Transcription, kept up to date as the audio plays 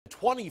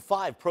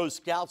25 pro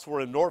scouts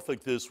were in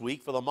Norfolk this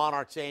week for the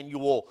Monarchs'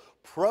 annual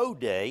Pro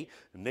Day.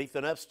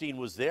 Nathan Epstein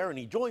was there, and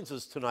he joins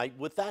us tonight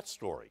with that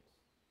story.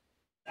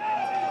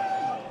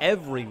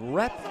 Every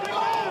rep,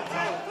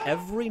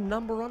 every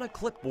number on a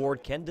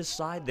clipboard can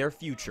decide their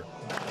future.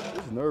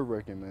 It's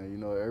nerve-wracking, man. You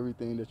know,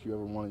 everything that you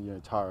ever want in your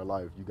entire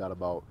life, you got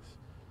about,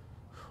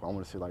 I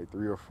want to say like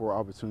 3 or 4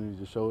 opportunities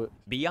to show it.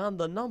 Beyond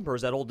the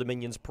numbers at Old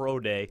Dominion's Pro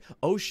Day,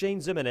 O'Shane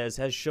Zimenez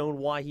has shown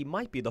why he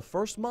might be the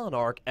first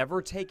Monarch ever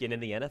taken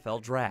in the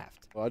NFL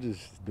draft. I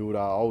just do what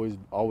I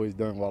always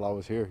done while I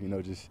was here. You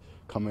know, just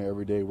come in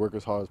every day, work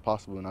as hard as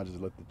possible, and I just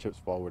let the chips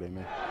fall where they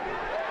may.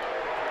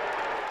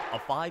 A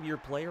 5-year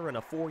player and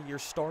a 4-year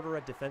starter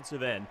at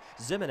defensive end,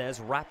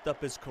 Zimenez wrapped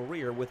up his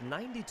career with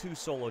 92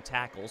 solo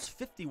tackles,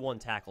 51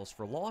 tackles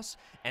for loss,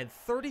 and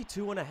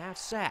 32.5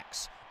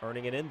 sacks,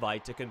 earning an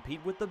invite to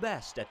compete with the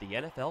best at the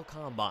NFL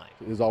Combine.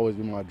 It's always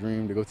been my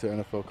dream to go to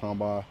the NFL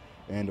Combine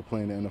and to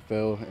play in the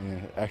NFL,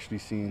 and actually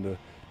seeing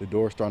the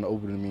door starting to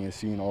open to me and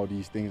seeing all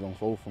these things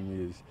unfold for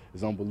me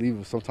is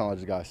unbelievable. Sometimes I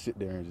just gotta sit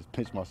there and just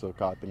pinch myself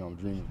because I think I'm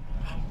dreaming.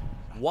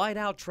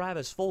 Wideout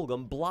Travis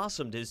Fulgham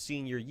blossomed his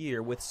senior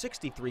year with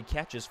 63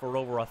 catches for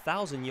over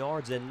 1,000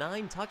 yards and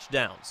 9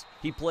 touchdowns.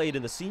 He played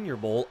in the Senior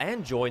Bowl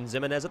and joined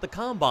Zimenez at the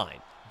Combine.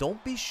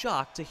 Don't be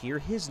shocked to hear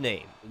his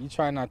name. You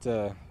try not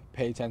to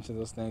pay attention to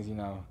those things, you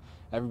know.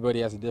 Everybody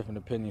has a different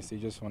opinion, so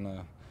you just want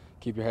to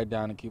keep your head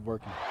down and keep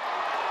working.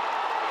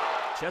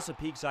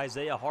 Chesapeake's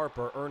Isaiah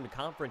Harper earned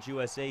Conference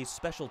USA's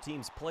Special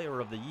Teams Player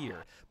of the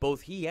Year.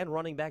 Both he and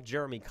running back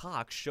Jeremy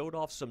Cox showed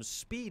off some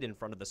speed in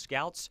front of the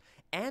Scouts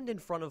and in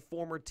front of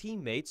former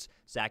teammates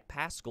Zach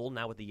Pascal,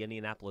 now with the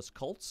Indianapolis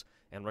Colts,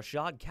 and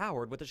Rashad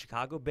Coward with the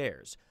Chicago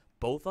Bears.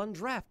 Both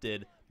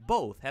undrafted,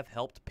 both have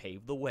helped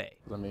pave the way.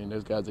 I mean,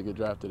 there's guys that get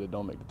drafted that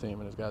don't make the team,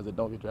 and there's guys that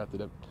don't get drafted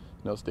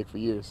that, stick for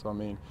years. So, I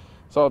mean,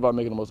 it's all about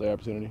making the most of the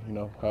opportunity,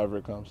 however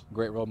it comes.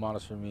 Great role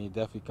models for me,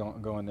 definitely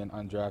going in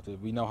undrafted.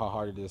 We know how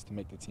hard it is to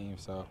make the team,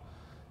 so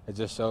it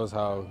just shows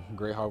how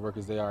great hard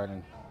workers they are,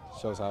 and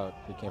shows how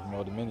they came from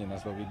Old Dominion.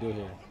 That's what we do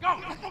here.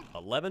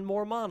 11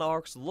 more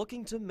Monarchs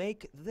looking to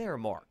make their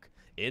mark.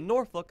 In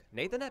Norfolk,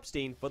 Nathan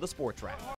Epstein for the Sport Track.